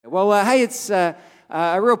Well, hey, it's a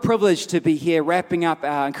real privilege to be here wrapping up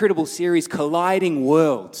our incredible series, Colliding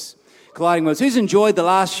Worlds. Colliding Worlds. Who's enjoyed the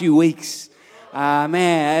last few weeks?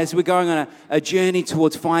 Man, as we're going on a journey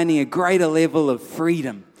towards finding a greater level of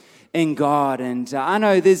freedom in God. And I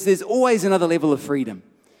know there's always another level of freedom.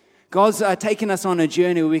 God's taken us on a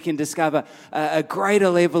journey where we can discover a greater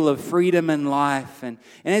level of freedom in life. And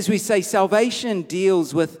as we say, salvation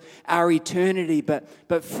deals with our eternity,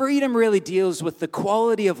 but freedom really deals with the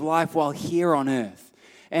quality of life while here on earth.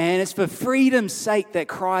 And it's for freedom's sake that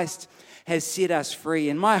Christ has set us free.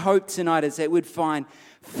 And my hope tonight is that we'd find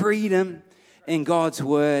freedom in God's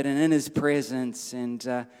word and in His presence.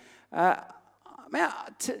 And,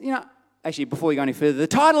 actually, before we go any further, the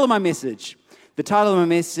title of my message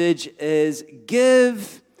is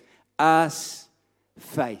Give Us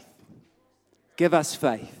Faith. Give us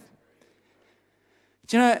faith.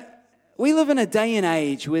 Do you know, we live in a day and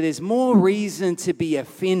age where there's more reason to be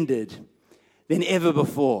offended than ever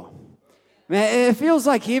before. Man, it feels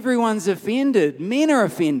like everyone's offended. Men are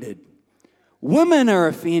offended. Women are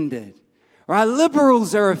offended. Right?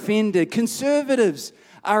 Liberals are offended. Conservatives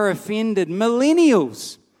are offended.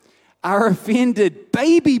 Millennials are offended.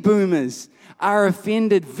 Baby boomers are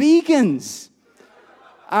offended. Vegans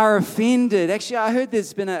are offended. Actually, I heard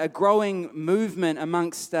there's been a growing movement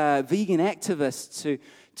amongst vegan activists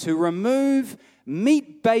to remove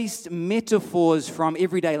meat-based metaphors from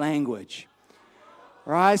everyday language.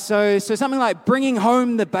 Right? So something like bringing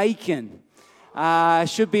home the bacon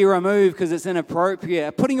should be removed because it's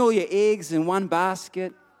inappropriate. Putting all your eggs in one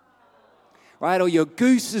basket, right? Or your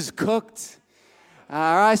goose is cooked.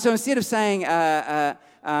 All right. So instead of saying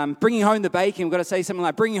bringing home the bacon, we've got to say something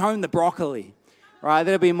like bringing home the broccoli, right?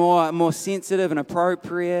 That'll be more sensitive and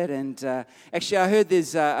appropriate. And actually, I heard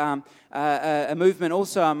there's a movement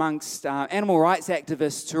also amongst animal rights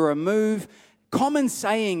activists to remove common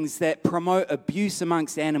sayings that promote abuse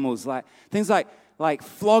amongst animals, like things like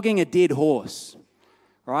flogging a dead horse,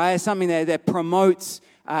 right? Something that promotes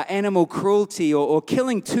animal cruelty or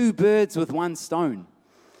killing two birds with one stone.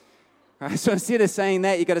 Right, so instead of saying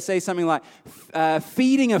that, you've got to say something like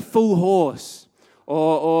feeding a full horse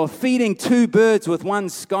or feeding two birds with one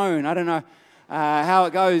scone. I don't know how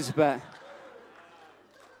it goes, but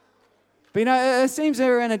you know, it seems that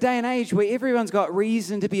we're in a day and age where everyone's got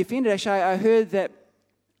reason to be offended. Actually, I heard that,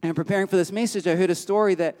 and preparing for this message, I heard a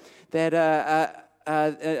story that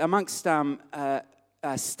amongst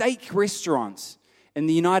steak restaurants in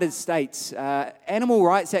the United States, animal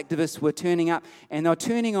rights activists were turning up, and they were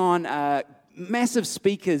turning on massive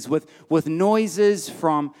speakers with noises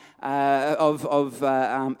from of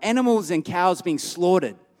animals and cows being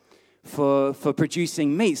slaughtered for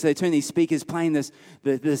producing meat. So they turned these speakers playing this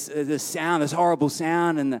sound, this horrible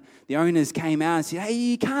sound, and the owners came out and said, "Hey,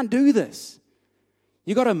 you can't do this.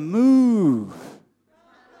 You got to move."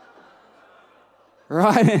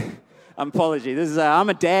 Right? Apology. This is I'm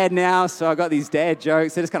a dad now, so I got these dad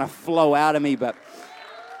jokes. They just kind of flow out of me, but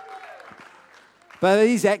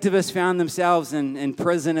these activists found themselves in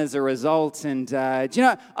prison as a result. And I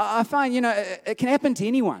find it can happen to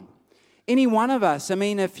anyone, any one of us. I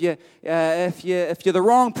mean, if you're the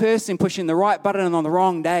wrong person pushing the right button on the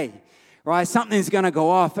wrong day, right, something's going to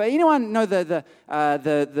go off. Anyone know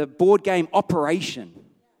the board game Operation?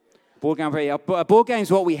 Board game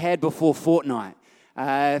is what we had before Fortnite.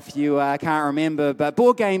 If you can't remember, but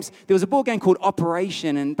board games, there was a board game called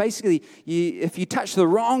Operation, and basically, if you touch the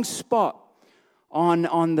wrong spot on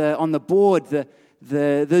the board,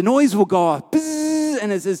 the noise will go off, bzzz,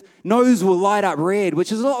 and his nose will light up red,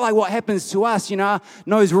 which is a lot like what happens to us. Our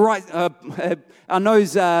nose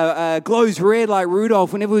glows red like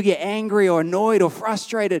Rudolph whenever we get angry or annoyed or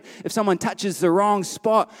frustrated if someone touches the wrong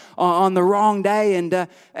spot on the wrong day. And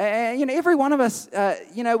every one of us,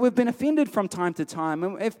 we've been offended from time to time.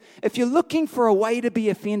 And if you're looking for a way to be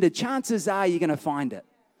offended, chances are you're going to find it,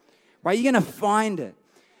 right? You're going to find it.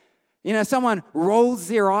 Someone rolls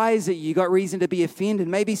their eyes at you, you got reason to be offended.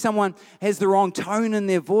 Maybe someone has the wrong tone in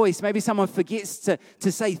their voice. Maybe someone forgets to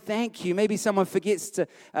say thank you. Maybe someone forgets to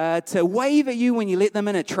wave at you when you let them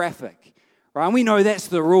in at traffic. Right? And we know that's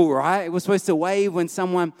the rule, right? We're supposed to wave when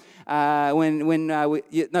someone,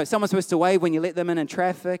 someone's supposed to wave when you let them in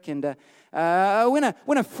traffic. And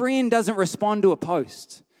when a friend doesn't respond to a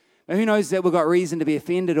post, who knows that we've got reason to be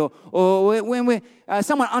offended? Or when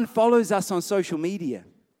someone unfollows us on social media.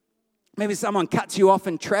 Maybe someone cuts you off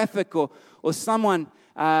in traffic, or someone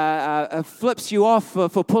flips you off for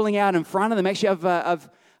pulling out in front of them. Actually, I've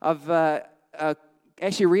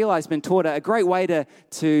actually realized, been taught a great way to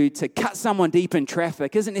cut someone deep in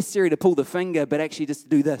traffic isn't necessarily to pull the finger, but actually just to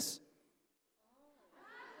do this.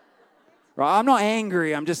 right? I'm not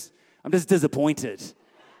angry. I'm just disappointed.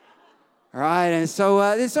 Right? And so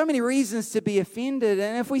there's so many reasons to be offended.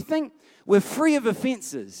 And if we think we're free of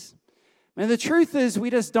offenses, and the truth is we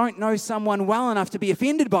just don't know someone well enough to be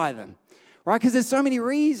offended by them, right? Because there's so many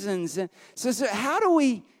reasons. So how do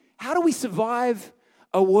we survive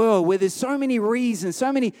a world where there's so many reasons,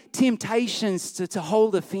 so many temptations to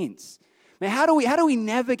hold offense? Man, how do we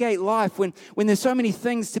navigate life when there's so many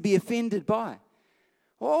things to be offended by?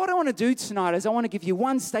 Well, what I want to do tonight is I want to give you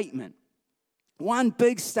one statement. One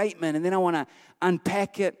big statement, and then I want to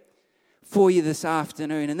unpack it for you this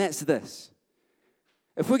afternoon, and that's this.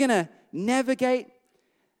 If we're going to navigate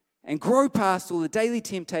and grow past all the daily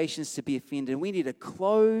temptations to be offended, we need to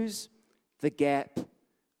close the gap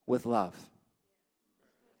with love.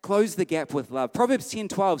 Close the gap with love. Proverbs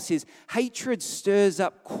 10:12 says, hatred stirs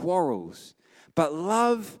up quarrels, but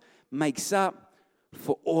love makes up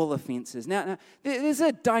for all offenses. Now, there's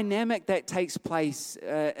a dynamic that takes place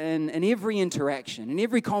in every interaction. In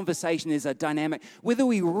every conversation, there's a dynamic, whether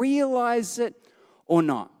we realize it or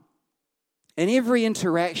not. In every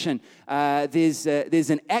interaction, there's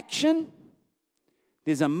an action,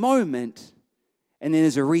 there's a moment, and then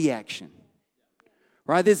there's a reaction.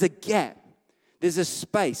 Right? There's a gap. There's a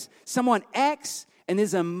space. Someone acts, and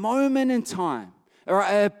there's a moment in time, or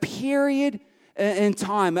a period in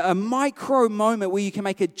time, a micro moment where you can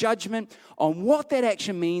make a judgment on what that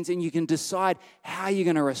action means, and you can decide how you're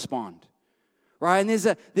going to respond. Right? And there's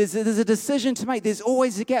a decision to make. There's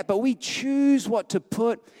always a gap, but we choose what to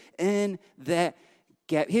put in that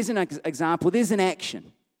gap. Here's an example. There's an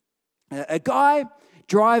action. A guy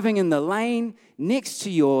driving in the lane next to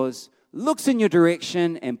yours looks in your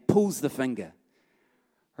direction and pulls the finger.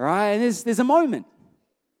 Right? And there's a moment.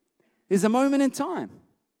 There's a moment in time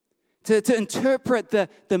to interpret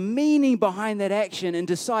the meaning behind that action and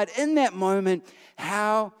decide in that moment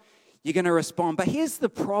how you're going to respond. But here's the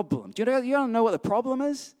problem. Do you don't know what the problem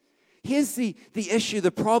is? Here's the issue,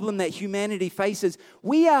 the problem that humanity faces.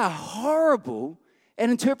 We are horrible at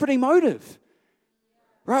interpreting motive.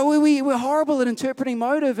 Right? We're horrible at interpreting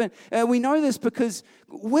motive, and we know this because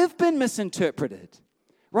we've been misinterpreted.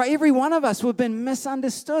 Right? Every one of us, we've been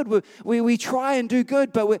misunderstood. We try and do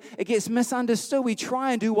good, but it gets misunderstood. We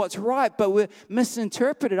try and do what's right, but we're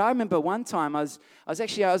misinterpreted. I remember one time, I was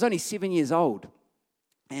only 7 years old.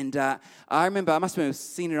 And I remember, I must have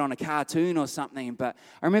seen it on a cartoon or something, but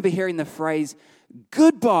I remember hearing the phrase,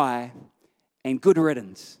 goodbye and good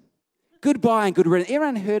riddance. Goodbye and good riddance.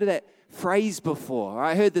 Everyone heard of that phrase before?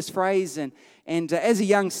 I heard this phrase, and as a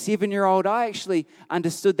young 7-year-old, I actually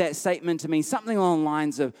understood that statement to mean something along the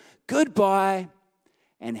lines of goodbye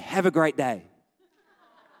and have a great day.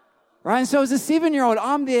 Right? And so as a 7-year-old,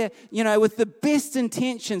 I'm there, with the best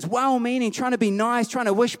intentions, well-meaning, trying to be nice, trying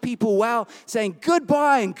to wish people well, saying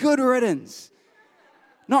goodbye and good riddance.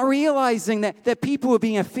 Not realizing that people were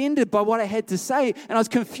being offended by what I had to say, and I was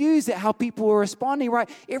confused at how people were responding, right?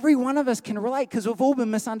 Every one of us can relate because we've all been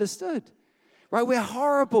misunderstood. Right? We're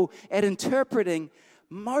horrible at interpreting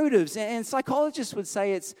motives. And psychologists would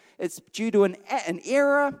say it's due to an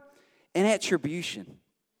error in attribution.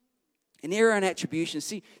 An error in attribution.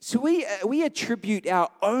 See, so we attribute our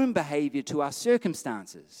own behavior to our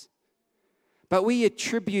circumstances, but we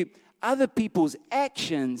attribute other people's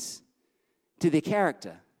actions to their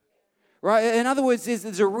character. Right? In other words,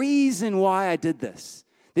 there's a reason why I did this.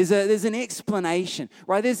 There's an explanation.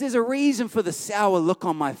 Right? There's a reason for the sour look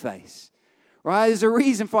on my face. Right? There's a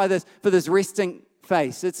reason for this resting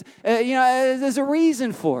face. It's there's a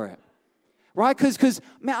reason for it. Right? Because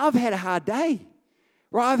man, I've had a hard day.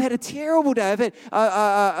 Right, I've had a terrible day.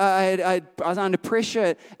 I was under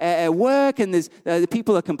pressure at work, and the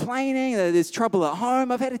people are complaining. There's trouble at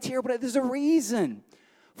home. I've had a terrible day. There's a reason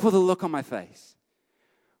for the look on my face,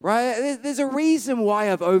 right? There's a reason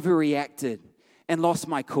why I've overreacted and lost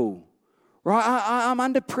my cool, right? I'm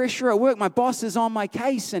under pressure at work. My boss is on my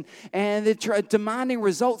case, and they're demanding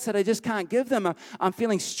results that I just can't give them. I'm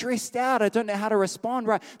feeling stressed out. I don't know how to respond,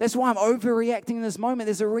 right? That's why I'm overreacting in this moment.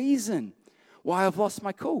 There's a reason why I've lost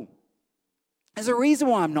my cool. There's a reason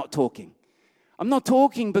why I'm not talking. I'm not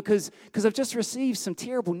talking because I've just received some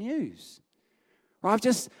terrible news. Right?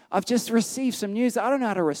 I've just received some news that I don't know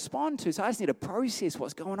how to respond to, so I just need to process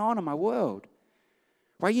what's going on in my world.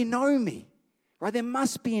 Right? You know me. Right? There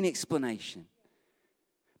must be an explanation.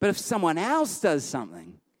 But if someone else does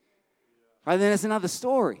something, right, then it's another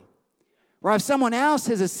story. Right? If someone else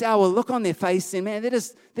has a sour look on their face, then man, they're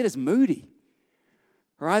just moody.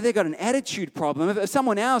 Right? They've got an attitude problem. If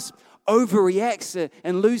someone else overreacts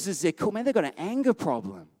and loses their cool, man, they've got an anger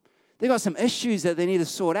problem. They've got some issues that they need to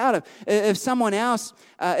sort out. If someone else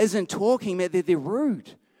isn't talking, man, they're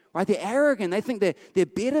rude. right? They're arrogant. They think they're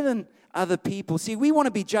better than other people. See, we want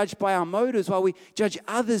to be judged by our motives while we judge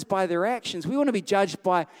others by their actions. We want to be judged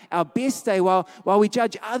by our best day while we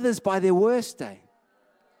judge others by their worst day.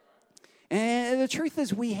 And the truth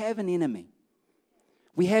is, we have an enemy.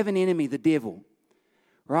 We have an enemy, the devil,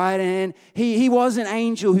 right? And he was an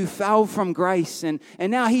angel who fell from grace, and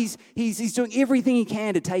now he's doing everything he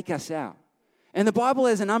can to take us out. And the Bible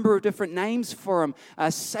has a number of different names for him: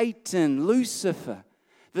 Satan, Lucifer,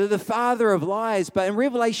 the father of lies. But in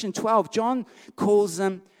Revelation 12, John calls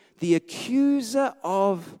him the accuser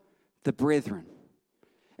of the brethren.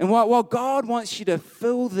 And while God wants you to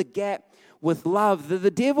fill the gap with love, the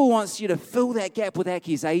devil wants you to fill that gap with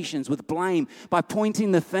accusations, with blame, by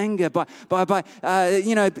pointing the finger, by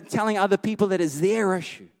telling other people that it's their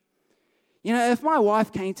issue. You know, if my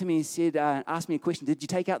wife came to me and said, asked me a question, did you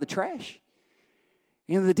take out the trash?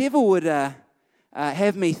 You know, the devil would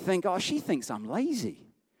have me think, oh, she thinks I'm lazy.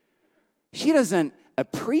 She doesn't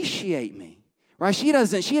appreciate me. Right? She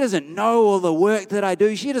doesn't know all the work that I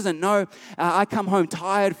do. She doesn't know I come home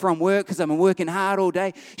tired from work because I've been working hard all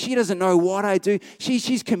day. She doesn't know what I do.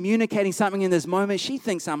 She's communicating something in this moment. She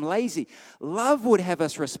thinks I'm lazy. Love would have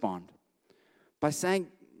us respond by saying,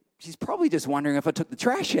 she's probably just wondering if I took the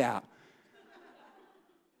trash out.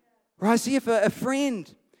 Right? See, if a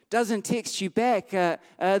friend doesn't text you back,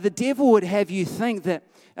 the devil would have you think that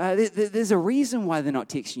there's a reason why they're not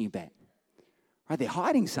texting you back. Right? They're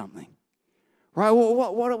hiding something. Right?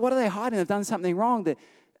 Well, what are they hiding? They've done something wrong.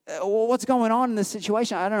 What's going on in this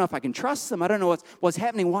situation? I don't know if I can trust them. I don't know what's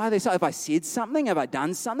happening. Why are they so? Have I said something? Have I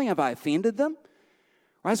done something? Have I offended them?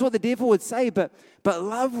 Right? That's what the devil would say. But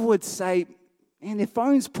love would say, man, their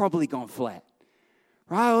phone's probably gone flat.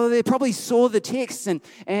 Right? Well, they probably saw the text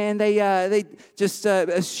and they just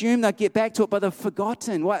assumed they'd get back to it, but they've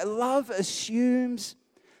forgotten. Right? Love assumes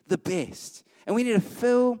the best. And we need to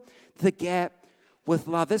fill the gap with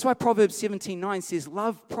love. That's why Proverbs 17:9 says,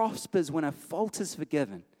 love prospers when a fault is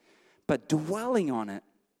forgiven, but dwelling on it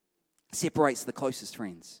separates the closest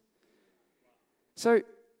friends. So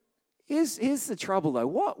here's the trouble though.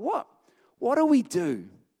 What do we do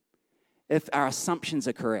if our assumptions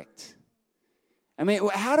are correct? I mean,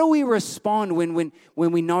 how do we respond when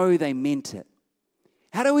we know they meant it?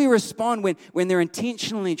 How do we respond when they're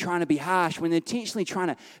intentionally trying to be harsh, when they're intentionally trying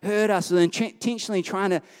to hurt us, or they're intentionally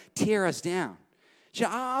trying to tear us down? You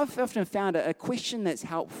know, I've often found a question that's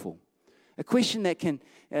helpful, a question that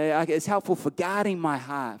is helpful for guarding my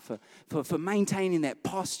heart, for maintaining that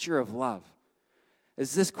posture of love,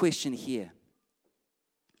 is this question here.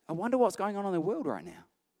 I wonder what's going on in the world right now.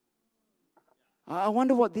 I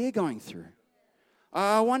wonder what they're going through.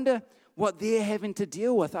 I wonder what they're having to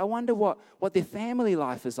deal with. I wonder what their family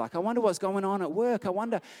life is like. I wonder what's going on at work. I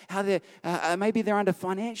wonder how maybe they're under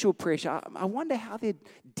financial pressure. I wonder how they're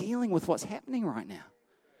dealing with what's happening right now.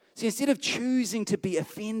 See, instead of choosing to be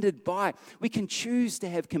offended by, we can choose to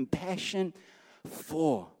have compassion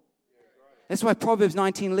for. That's why Proverbs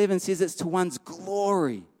 19:11 says it's to one's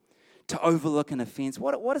glory to overlook an offense.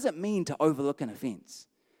 What does it mean to overlook an offense?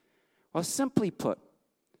 Well, simply put,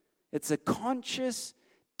 it's a conscious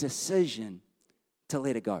decision to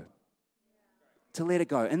let it go. To let it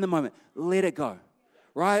go. In the moment, let it go.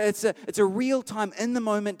 Right? It's a real-time,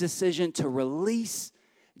 in-the-moment decision to release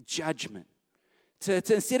judgment. To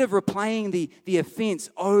instead of replaying the offense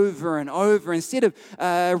over and over, instead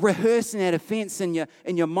of rehearsing that offense in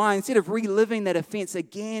your mind, instead of reliving that offense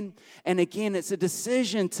again and again, it's a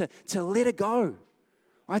decision to let it go.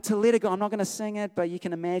 Right? To let it go. I'm not going to sing it, but you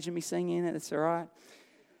can imagine me singing it. It's all right.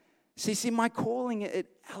 See, my calling, it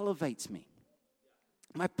elevates me.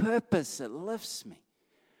 My purpose, it lifts me.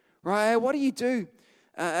 Right? What do you do?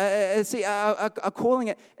 Our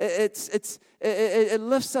calling, it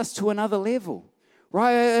lifts us to another level.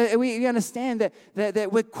 Right? We understand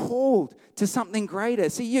that we're called to something greater.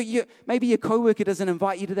 See, maybe your coworker doesn't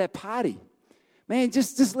invite you to that party. Man,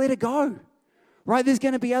 just let it go. Right? There's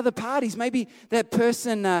going to be other parties. Maybe that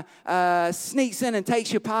person sneaks in and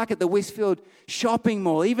takes your park at the Westfield shopping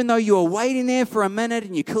mall, even though you were waiting there for a minute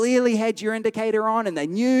and you clearly had your indicator on and they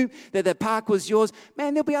knew that the park was yours.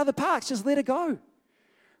 Man, there'll be other parks. Just let it go.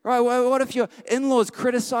 Right? What if your in-laws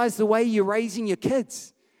criticize the way you're raising your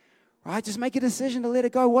kids? Right? Just make a decision to let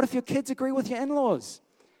it go. What if your kids agree with your in-laws?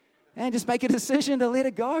 Man, just make a decision to let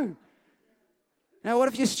it go. Now, what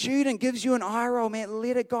if your student gives you an eye roll? Man,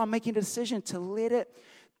 let it go. I'm making a decision to let it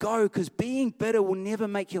go, because being bitter will never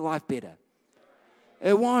make your life better.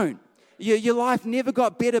 It won't. Your life never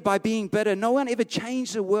got better by being bitter. No one ever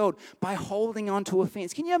changed the world by holding on to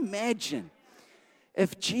offense. Can you imagine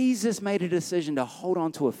if Jesus made a decision to hold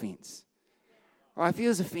on to offense? Or if he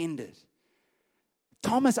was offended,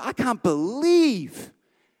 Thomas, I can't believe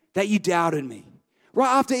that you doubted me. Right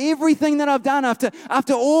after everything that I've done,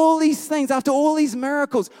 after all these things, after all these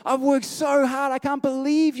miracles, I've worked so hard. I can't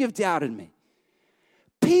believe you've doubted me.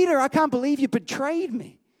 Peter, I can't believe you betrayed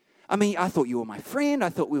me. I mean, I thought you were my friend. I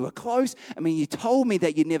thought we were close. I mean, you told me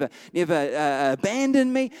that you'd never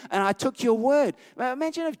abandon me, and I took your word.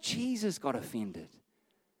 Imagine if Jesus got offended.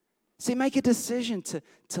 See, make a decision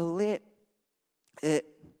to let it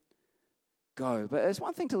go. But it's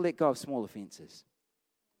one thing to let go of small offenses.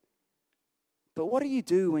 But what do you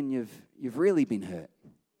do when you've really been hurt?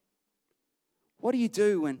 What do you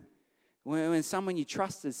do when someone you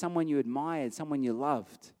trusted, someone you admired, someone you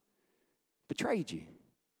loved betrayed you?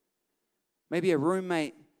 Maybe a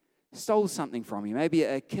roommate stole something from you. Maybe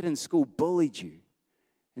a kid in school bullied you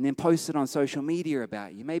and then posted on social media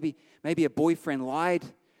about you. Maybe a boyfriend lied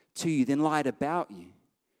to you, then lied about you.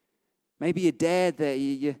 Maybe a dad that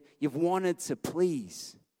you've wanted to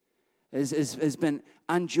please has been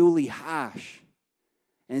unduly harsh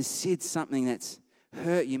and said something that's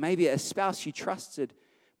hurt you. Maybe a spouse you trusted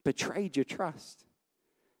betrayed your trust.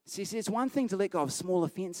 See, it's one thing to let go of small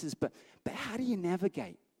offenses, but how do you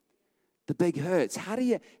navigate the big hurts? How do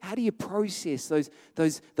you process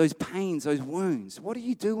those pains, those wounds? What do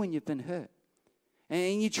you do when you've been hurt?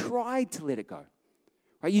 And you tried to let it go.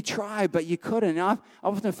 Right? You tried, but you couldn't. And I've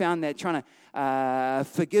often found that trying to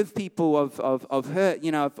forgive people of hurt,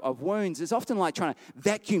 of wounds, is often like trying to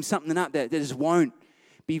vacuum something up that just won't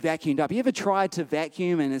be vacuumed up. You ever tried to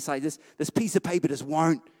vacuum and it's like this piece of paper just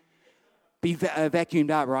won't be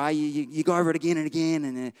vacuumed up, right? You go over it again and again,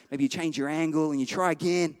 and maybe you change your angle and you try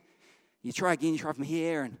again. You try from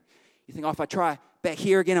here, and you think, if I try back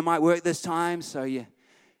here again, it might work this time. And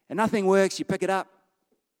nothing works. You pick it up.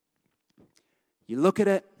 You look at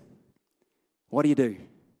it. What do?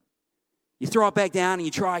 You throw it back down and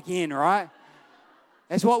you try again, right?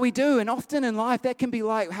 That's what we do. And often in life, that can be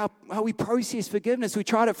like how we process forgiveness. We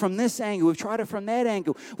tried it from this angle. We've tried it from that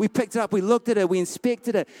angle. We picked it up. We looked at it. We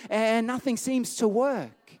inspected it. And nothing seems to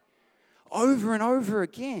work over and over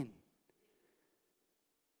again.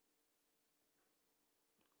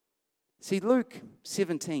 See, Luke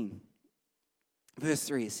 17, verse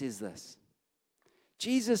 3, it says this.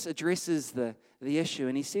 Jesus addresses the issue,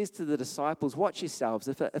 and he says to the disciples, watch yourselves.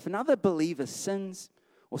 If another believer sins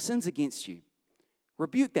against you,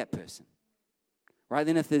 rebuke that person. Right?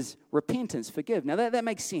 Then if there's repentance, forgive. Now that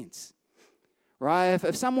makes sense. Right?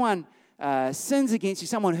 If someone sins against you,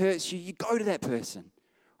 someone hurts you, you go to that person.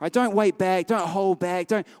 Right? Don't wait back. Don't hold back.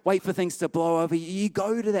 Don't wait for things to blow over. You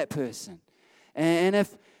go to that person. And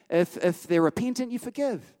if they're repentant, you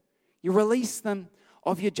forgive. You release them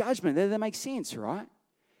of your judgment. That makes sense, right?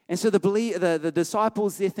 And so the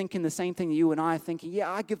disciples, they're thinking the same thing you and I are thinking.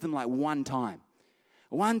 Yeah, I give them like one time.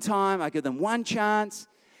 One time, I give them one chance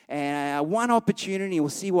and one opportunity. We'll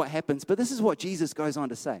see what happens. But this is what Jesus goes on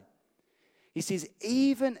to say. He says,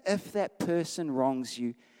 even if that person wrongs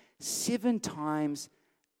you 7 times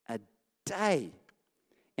a day,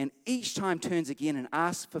 and each time turns again and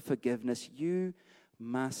asks for forgiveness, you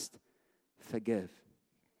must forgive.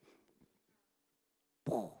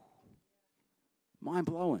 Mind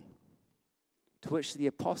blowing. To which the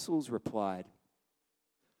apostles replied,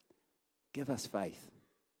 give us faith.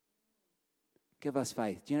 Give us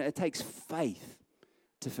faith. Do you know, it takes faith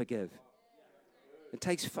to forgive. It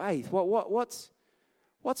takes faith. What's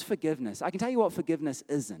forgiveness? I can tell you what forgiveness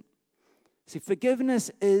isn't. See,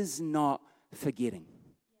 forgiveness is not forgetting.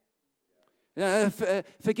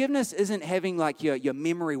 Forgiveness isn't having like your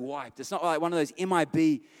memory wiped. It's not like one of those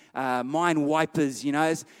MIB mind wipers,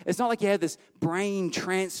 It's not like you have this brain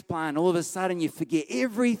transplant. All of a sudden you forget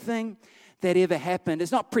everything that ever happened.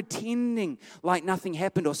 It's not pretending like nothing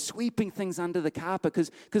happened or sweeping things under the carpet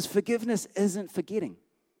because forgiveness isn't forgetting.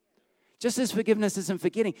 Just as forgiveness isn't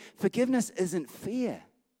forgetting, forgiveness isn't fear.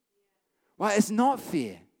 Right? It's not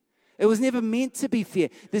fear. It was never meant to be fear.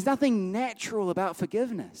 There's nothing natural about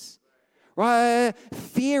forgiveness. Right?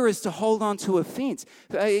 Fear is to hold on to offense.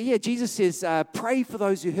 Jesus says, pray for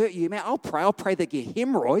those who hurt you. Man, I'll pray they get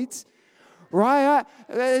hemorrhoids. Right?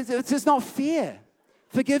 It's not fear.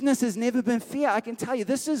 Forgiveness has never been fear. I can tell you,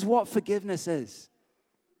 this is what forgiveness is.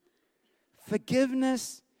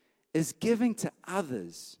 Forgiveness is giving to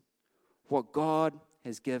others what God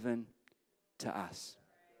has given to us.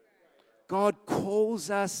 God calls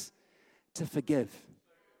us to forgive.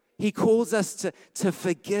 He calls us to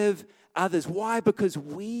forgive others. Why? Because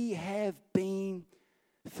we have been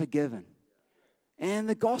forgiven. And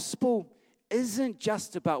the gospel isn't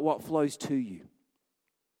just about what flows to you.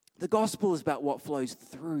 The gospel is about what flows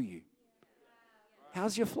through you.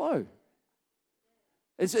 How's your flow?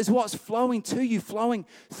 Is what's flowing to you, flowing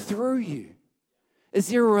through you? Is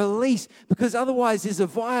there a release? Because otherwise there's a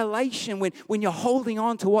violation when you're holding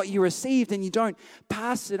on to what you received and you don't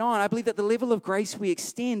pass it on. I believe that the level of grace we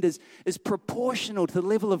extend is proportional to the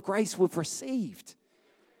level of grace we've received.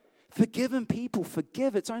 Forgiven people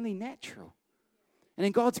forgive. It's only natural. And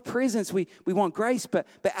in God's presence, we want grace, but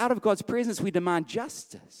out of God's presence, we demand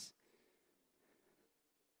justice.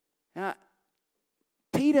 Now,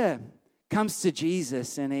 Peter comes to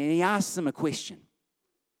Jesus and he asks him a question.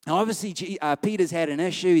 Now, obviously, Peter's had an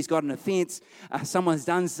issue. He's got an offense. Someone's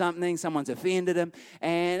done something. Someone's offended him.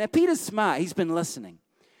 And Peter's smart. He's been listening,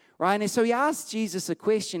 right? And so he asks Jesus a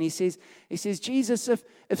question. He says, Jesus,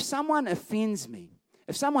 if someone offends me,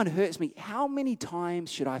 if someone hurts me, how many times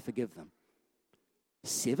should I forgive them?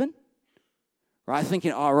 7? Right?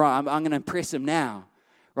 Thinking, oh, right, I'm going to impress him now.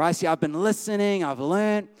 Right? See, I've been listening. I've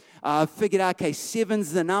learned. I've figured out, okay,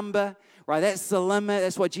 7's the number. Right? That's the limit.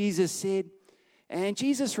 That's what Jesus said. And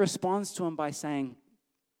Jesus responds to him by saying,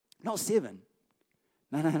 not 7.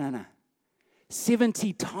 No.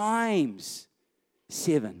 70 times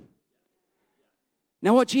 7.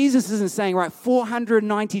 Now, what Jesus isn't saying, right,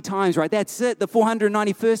 490 times, right, that's it. The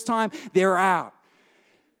 491st time, they're out.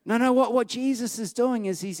 No, what Jesus is doing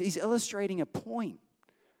is he's illustrating a point.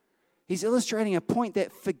 He's illustrating a point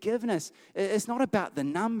that forgiveness is not about the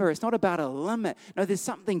number. It's not about a limit. No, there's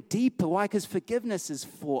something deeper. Why? Because forgiveness is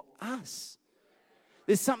for us.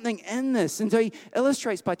 There's something in this. And so he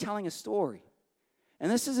illustrates by telling a story.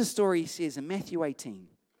 And this is a story he says in Matthew 18.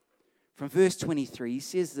 From verse 23, he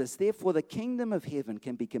says this, therefore the kingdom of heaven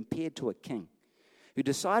can be compared to a king who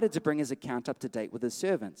decided to bring his account up to date with his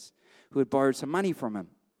servants who had borrowed some money from him.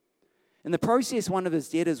 In the process, one of his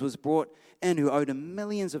debtors was brought in who owed him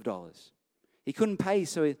millions of dollars. He couldn't pay,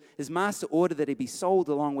 so his master ordered that he be sold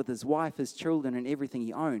along with his wife, his children, and everything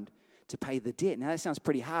he owned to pay the debt. Now that sounds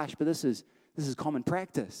pretty harsh, but this is common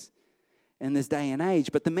practice in this day and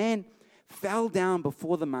age. But the man fell down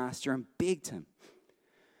before the master and begged him,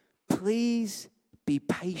 please be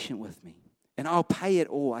patient with me, and I'll pay it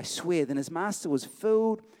all, I swear. Then his master was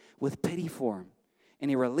filled with pity for him,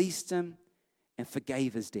 and he released him and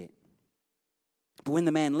forgave his debt. But when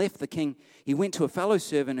the man left the king, he went to a fellow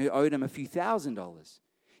servant who owed him a few $1,000s.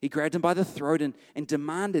 He grabbed him by the throat and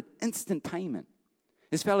demanded instant payment.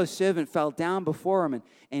 His fellow servant fell down before him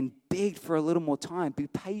and begged for a little more time. Be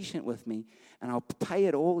patient with me, and I'll pay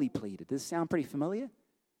it all, he pleaded. Does it sound pretty familiar?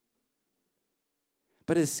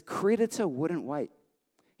 But his creditor wouldn't wait.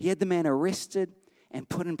 He had the man arrested and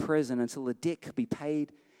put in prison until the debt could be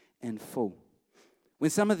paid in full. When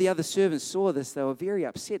some of the other servants saw this, they were very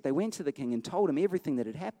upset. They went to the king and told him everything that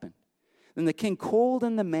had happened. Then the king called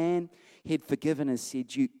in the man he had forgiven and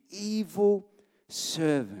said, you evil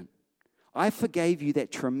servant, I forgave you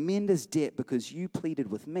that tremendous debt because you pleaded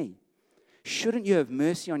with me. Shouldn't you have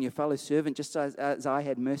mercy on your fellow servant just as I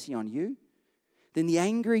had mercy on you? Then the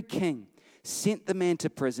angry king sent the man to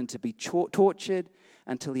prison to be tortured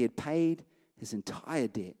until he had paid his entire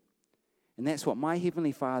debt. And that's what my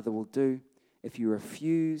heavenly Father will do if you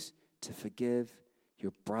refuse to forgive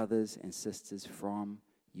your brothers and sisters from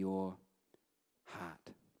your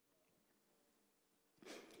heart.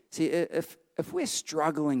 See, if we're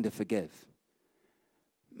struggling to forgive,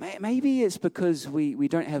 maybe it's because we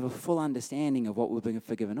don't have a full understanding of what we've been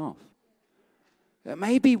forgiven of.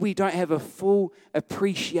 Maybe we don't have a full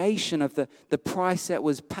appreciation of the price that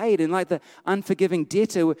was paid. And like the unforgiving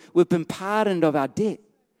debtor, we've been pardoned of our debt.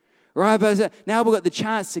 Right? But now we've got the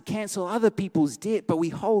chance to cancel other people's debt, but we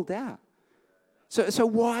hold out. So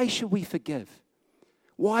why should we forgive?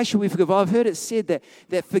 Why should we forgive? Well, I've heard it said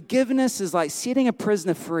that forgiveness is like setting a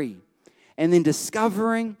prisoner free and then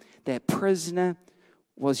discovering that prisoner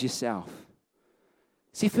was yourself.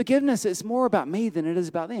 See, forgiveness is more about me than it is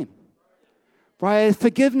about them. Right?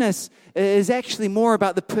 Forgiveness is actually more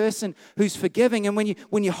about the person who's forgiving. And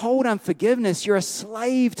when you hold unforgiveness, you're a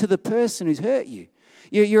slave to the person who's hurt you.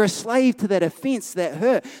 You're a slave to that offense, that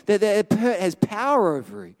hurt. That hurt has power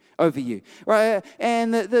over you. Right?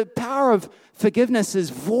 And the power of forgiveness is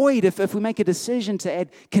void if we make a decision to add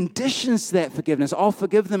conditions to that forgiveness. I'll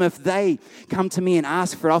forgive them if they come to me and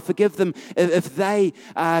ask for it. I'll forgive them if they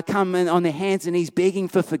come in on their hands and knees begging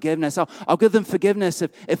for forgiveness. I'll give them forgiveness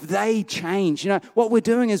if they change. You know, what we're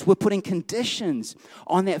doing is we're putting conditions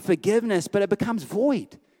on that forgiveness, but it becomes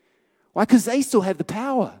void. Why? Because they still have the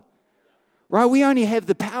power. Right? We only have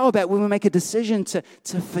the power back when we make a decision to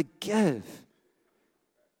forgive.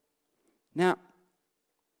 Now,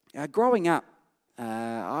 growing up,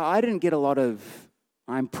 I didn't get a lot of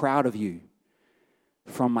 "I'm proud of you"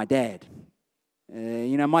 from my dad.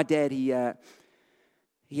 My dad,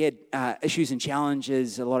 he had issues and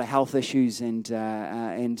challenges, a lot of health issues, and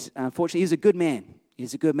unfortunately, he was a good man. He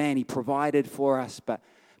was a good man. He provided for us, but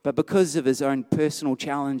because of his own personal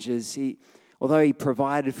challenges, although he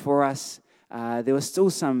provided for us, there were still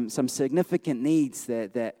some significant needs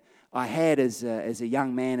that I had as a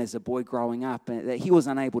young man, as a boy growing up, that he was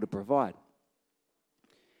unable to provide.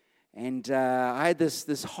 And I had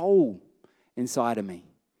this hole inside of me.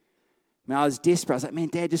 I was desperate. I was like, man,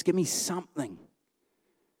 Dad, just give me something.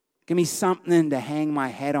 Give me something to hang my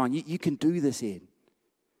hat on. You can do this, Ed.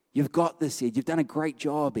 You've got this, Ed. You've done a great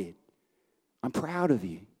job, Ed. I'm proud of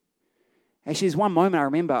you. Actually, there's one moment I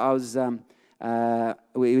remember. I was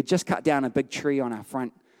we had just cut down a big tree on our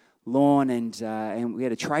front lawn, and we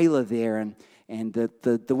had a trailer there, and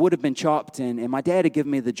the wood had been chopped, and my dad had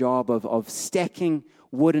given me the job of stacking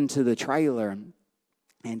wood into the trailer,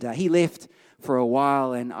 and he left for a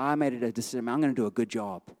while, and I made it a decision. I'm going to do a good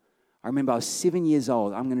job. I remember I was 7 years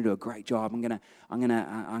old. I'm going to do a great job. I'm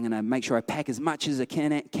going to make sure I pack as much as I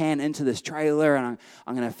can into this trailer, and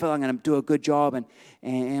I'm going to do a good job.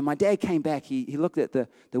 And my dad came back. He looked at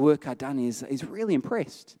the work I'd done. He's really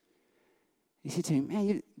impressed. He said to me,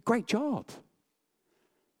 man, great job.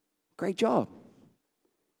 Great job.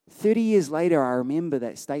 30 years later, I remember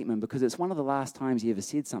that statement because it's one of the last times he ever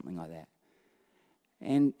said something like that.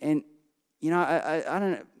 And you know, I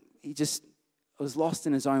don't know, he just was lost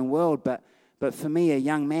in his own world. But for me, a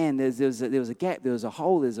young man, there was a gap, there was a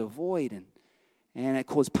hole, there's a void, and it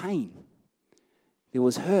caused pain. There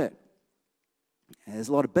was hurt. And there's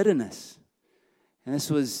a lot of bitterness. And this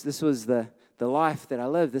was the life that I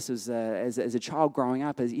lived. This was as a child growing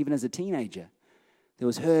up, even as a teenager. There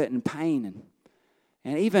was hurt and pain.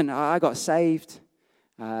 And even I got saved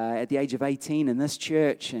at the age of 18 in this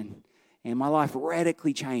church, and my life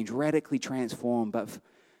radically changed, radically transformed. But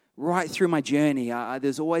right through my journey,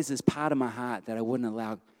 there's always this part of my heart that I wouldn't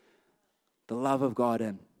allow the love of God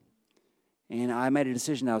in. And I made a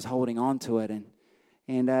decision that I was holding on to it.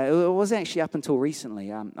 And it was actually up until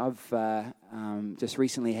recently. I've just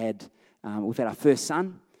recently we've had our first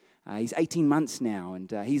son. He's 18 months now,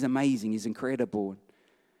 and he's amazing. He's incredible.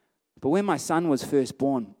 But when my son was first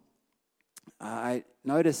born, I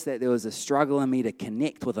noticed that there was a struggle in me to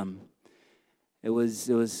connect with him. It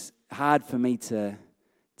was hard for me to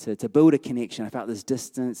build a connection. I felt this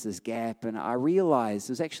distance, this gap, and I realized,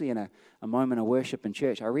 it was actually in a moment of worship in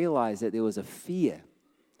church, I realized that there was a fear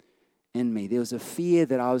in me. There was a fear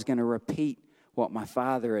that I was going to repeat what my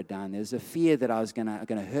father had done. There was a fear that I was going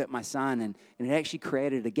to hurt my son, and it actually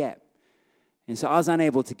created a gap. And so I was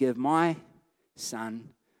unable to give my son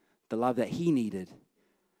the love that he needed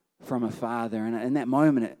from a father. And in that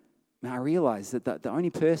moment, I realized that the only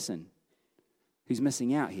person who's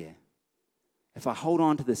missing out here, if I hold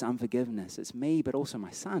on to this unforgiveness, it's me, but also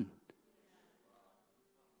my son.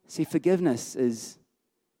 See, forgiveness is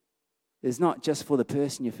not just for the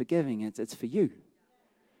person you're forgiving, it's for you.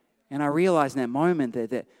 And I realized in that moment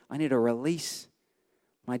that I need to release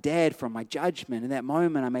my dad from my judgment. In that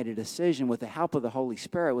moment, I made a decision with the help of the Holy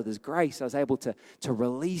Spirit, with His grace. I was able to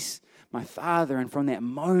release my father. And from that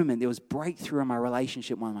moment, there was breakthrough in my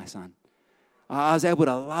relationship with my son. I was able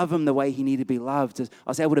to love him the way he needed to be loved. I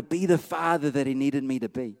was able to be the father that he needed me to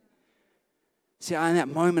be. See, in that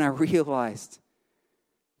moment, I realized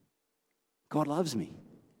God loves me.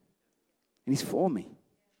 And He's for me.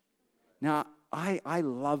 Now, I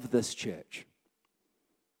love this church.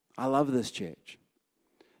 I love this church.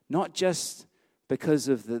 Not just because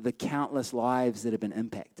of the countless lives that have been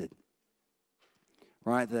impacted.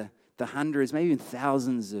 Right? The hundreds, maybe even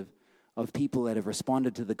thousands of people that have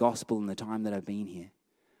responded to the gospel in the time that I've been here.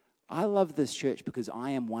 I love this church because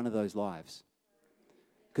I am one of those lives.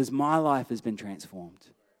 Because my life has been transformed.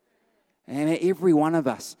 And every one of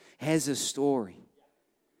us has a story.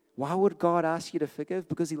 Why would God ask you to forgive?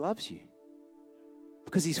 Because He loves you.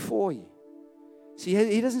 Because He's for you. See,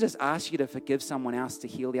 He doesn't just ask you to forgive someone else to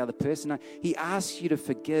heal the other person. No, He asks you to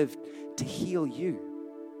forgive to heal you.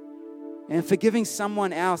 And forgiving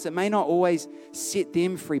someone else, it may not always set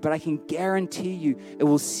them free, but I can guarantee you it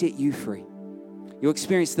will set you free. You'll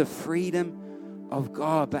experience the freedom of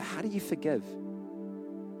God. But how do you forgive?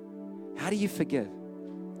 How do you forgive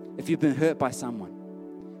if you've been hurt by someone?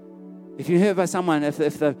 If you're hurt by someone, if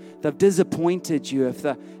they've disappointed you, if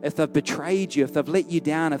they've betrayed you, if they've let you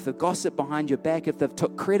down, if they've gossiped behind your back, if they've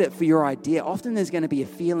took credit for your idea, often there's going to be a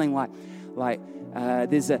feeling like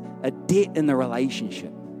there's a debt in the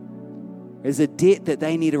relationship. There's a debt that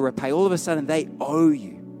they need to repay. All of a sudden, they owe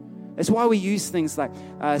you. That's why we use things like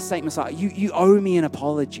statements like, you owe me an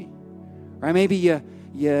apology. Right? Maybe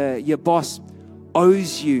your boss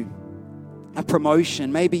owes you a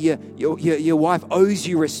promotion. Maybe your wife owes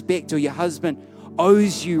you respect, or your husband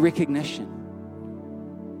owes you recognition.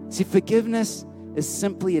 See, forgiveness is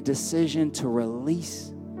simply a decision to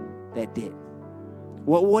release that debt.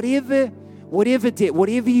 Whatever debt,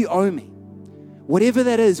 whatever you owe me, whatever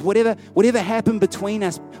that is, whatever happened between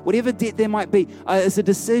us, whatever debt there might be, is a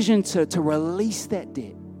decision to release that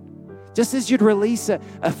debt. Just as you'd release a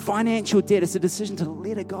financial debt, it's a decision to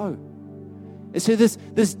let it go. And so this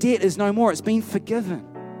debt is no more. It's been forgiven.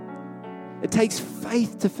 It takes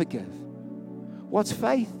faith to forgive. What's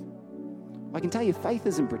faith? I can tell you, faith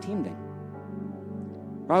isn't pretending.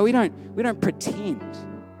 Right? We don't pretend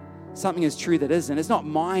something is true that isn't. It's not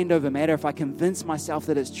mind over matter. If I convince myself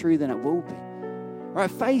that it's true, then it will be.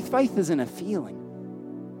 Right? Faith isn't a feeling.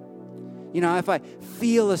 If I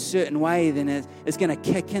feel a certain way, then it's going to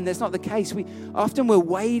kick in. That's not the case. We're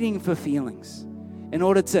waiting for feelings in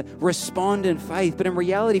order to respond in faith. But in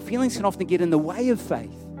reality, feelings can often get in the way of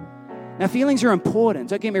faith. Now, feelings are important.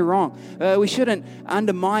 Don't get me wrong. We shouldn't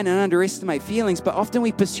undermine and underestimate feelings, but often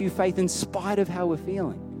we pursue faith in spite of how we're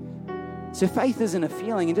feeling. So faith isn't a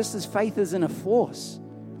feeling, and just as faith isn't a force,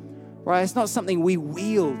 right? It's not something we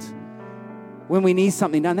wield when we need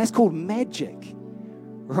something done. That's called magic.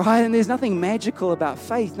 Right? And there's nothing magical about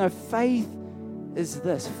faith. No, faith is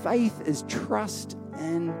this. Faith is trust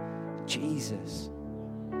in Jesus.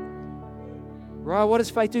 Right? What does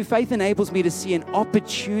faith do? Faith enables me to see an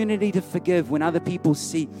opportunity to forgive when other people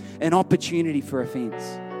see an opportunity for offense.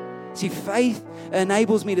 See, faith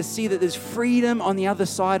enables me to see that there's freedom on the other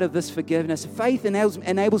side of this forgiveness. Faith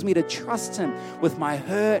enables me to trust Him with my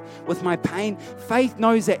hurt, with my pain. Faith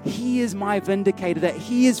knows that He is my vindicator, that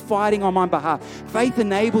He is fighting on my behalf. Faith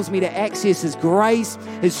enables me to access His grace,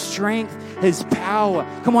 His strength, His power.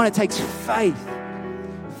 Come on, it takes faith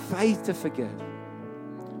to forgive.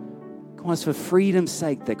 Come on, it's for freedom's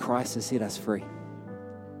sake that Christ has set us free.